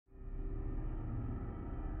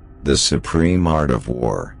The supreme art of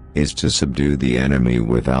war is to subdue the enemy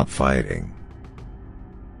without fighting.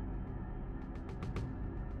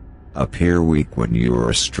 Appear weak when you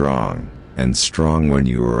are strong, and strong when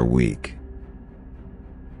you are weak.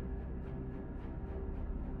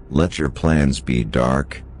 Let your plans be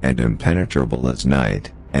dark and impenetrable as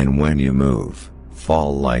night, and when you move,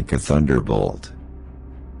 fall like a thunderbolt.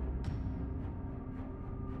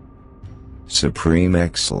 Supreme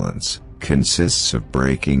excellence consists of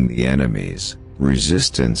breaking the enemy's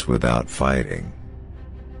resistance without fighting.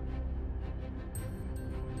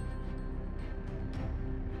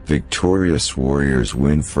 Victorious warriors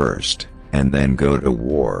win first, and then go to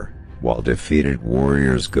war, while defeated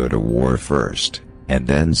warriors go to war first, and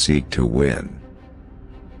then seek to win.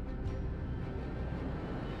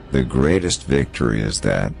 The greatest victory is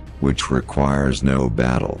that which requires no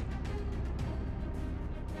battle.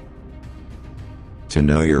 To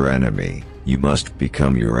know your enemy, you must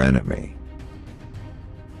become your enemy.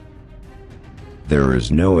 There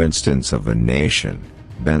is no instance of a nation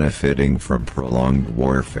benefiting from prolonged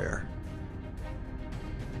warfare.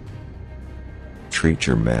 Treat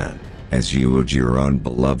your men as you would your own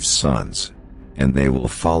beloved sons, and they will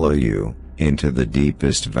follow you into the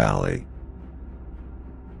deepest valley.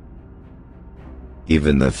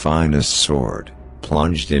 Even the finest sword,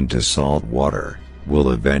 plunged into salt water,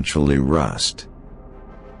 will eventually rust.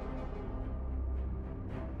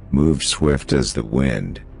 Move swift as the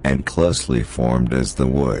wind, and closely formed as the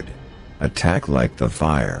wood. Attack like the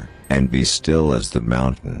fire, and be still as the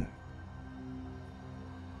mountain.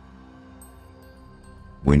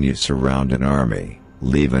 When you surround an army,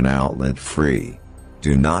 leave an outlet free.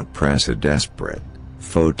 Do not press a desperate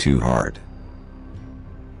foe too hard.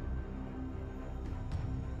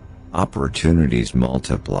 Opportunities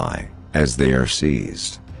multiply as they are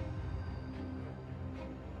seized.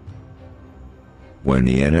 When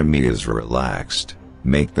the enemy is relaxed,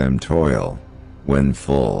 make them toil. When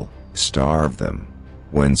full, starve them.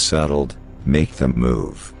 When settled, make them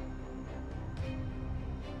move.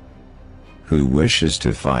 Who wishes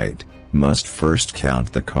to fight must first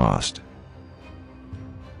count the cost.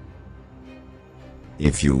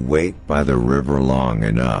 If you wait by the river long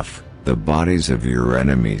enough, the bodies of your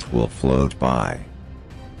enemies will float by.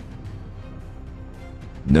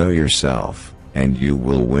 Know yourself, and you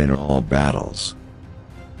will win all battles.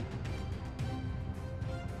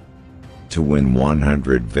 To win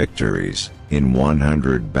 100 victories in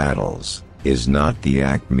 100 battles is not the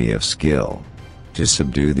acme of skill. To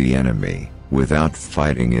subdue the enemy without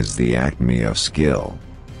fighting is the acme of skill.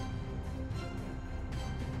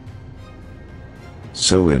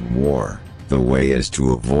 So in war, the way is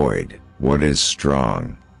to avoid what is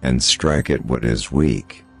strong and strike at what is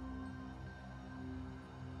weak.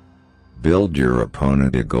 Build your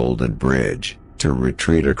opponent a golden bridge to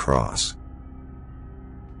retreat across.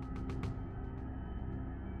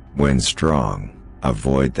 When strong,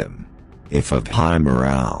 avoid them. If of high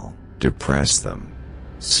morale, depress them.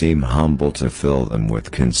 Seem humble to fill them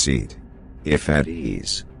with conceit. If at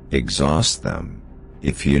ease, exhaust them.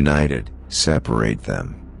 If united, separate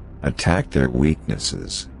them. Attack their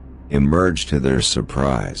weaknesses. Emerge to their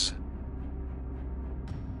surprise.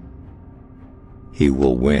 He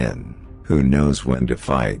will win who knows when to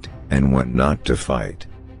fight and when not to fight.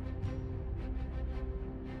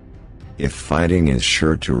 If fighting is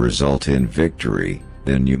sure to result in victory,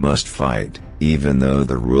 then you must fight, even though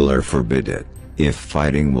the ruler forbid it. If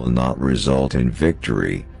fighting will not result in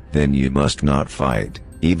victory, then you must not fight,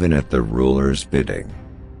 even at the ruler's bidding.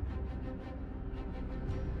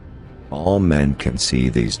 All men can see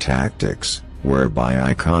these tactics, whereby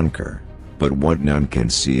I conquer, but what none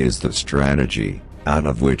can see is the strategy, out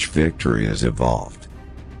of which victory is evolved.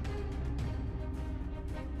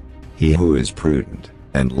 He who is prudent,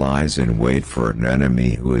 and lies in wait for an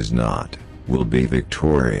enemy who is not, will be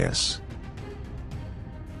victorious.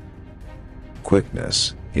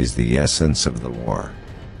 Quickness is the essence of the war.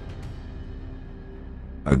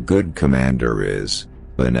 A good commander is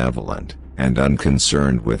benevolent and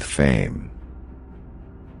unconcerned with fame.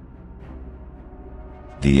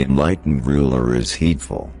 The enlightened ruler is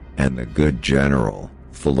heedful, and the good general,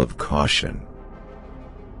 full of caution.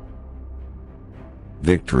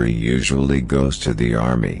 Victory usually goes to the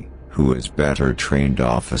army, who has better trained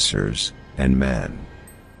officers and men.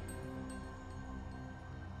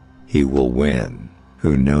 He will win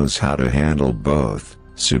who knows how to handle both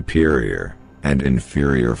superior and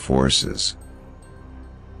inferior forces.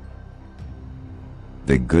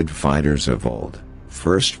 The good fighters of old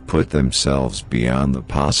first put themselves beyond the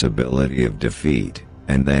possibility of defeat,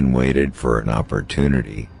 and then waited for an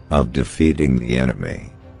opportunity of defeating the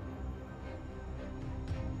enemy.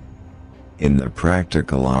 In the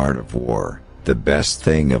practical art of war, the best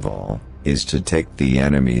thing of all is to take the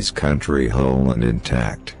enemy's country whole and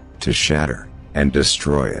intact. To shatter and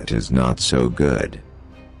destroy it is not so good.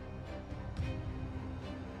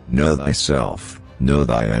 Know thyself, know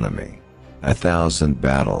thy enemy. 1,000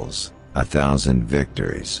 battles, 1,000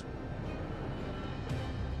 victories.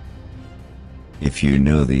 If you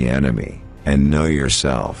know the enemy, and know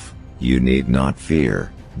yourself, you need not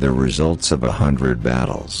fear the results of 100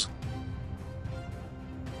 battles.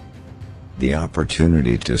 The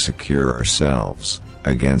opportunity to secure ourselves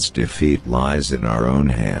against defeat lies in our own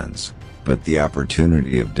hands, but the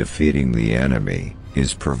opportunity of defeating the enemy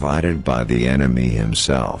is provided by the enemy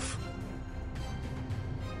himself.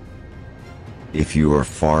 If you are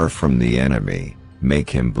far from the enemy, make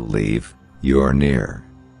him believe you are near.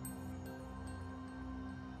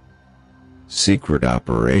 Secret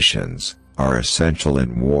operations are essential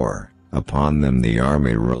in war. Upon them the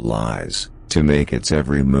army relies to make its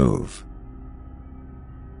every move.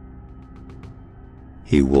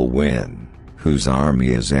 He will win whose army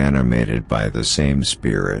is animated by the same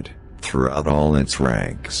spirit throughout all its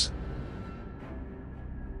ranks.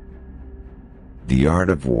 The art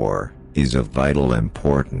of war is of vital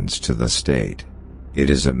importance to the state. It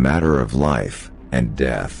is a matter of life and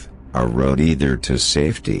death, a road either to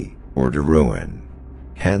safety or to ruin.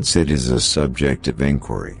 Hence it is a subject of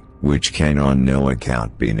inquiry, which can on no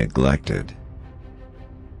account be neglected.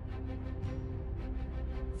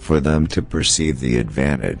 For them to perceive the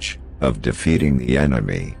advantage of defeating the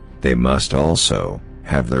enemy, they must also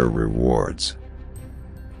have their rewards.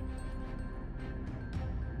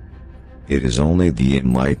 It is only the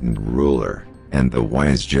enlightened ruler and the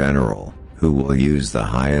wise general who will use the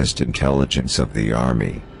highest intelligence of the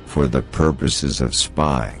army for the purposes of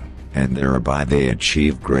spying, and thereby they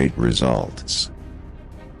achieve great results.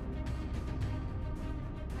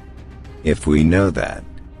 If we know that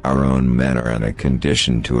our own men are in a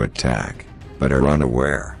condition to attack, but are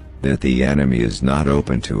unaware that the enemy is not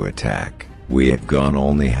open to attack, we have gone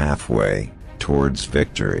only halfway towards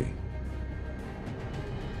victory.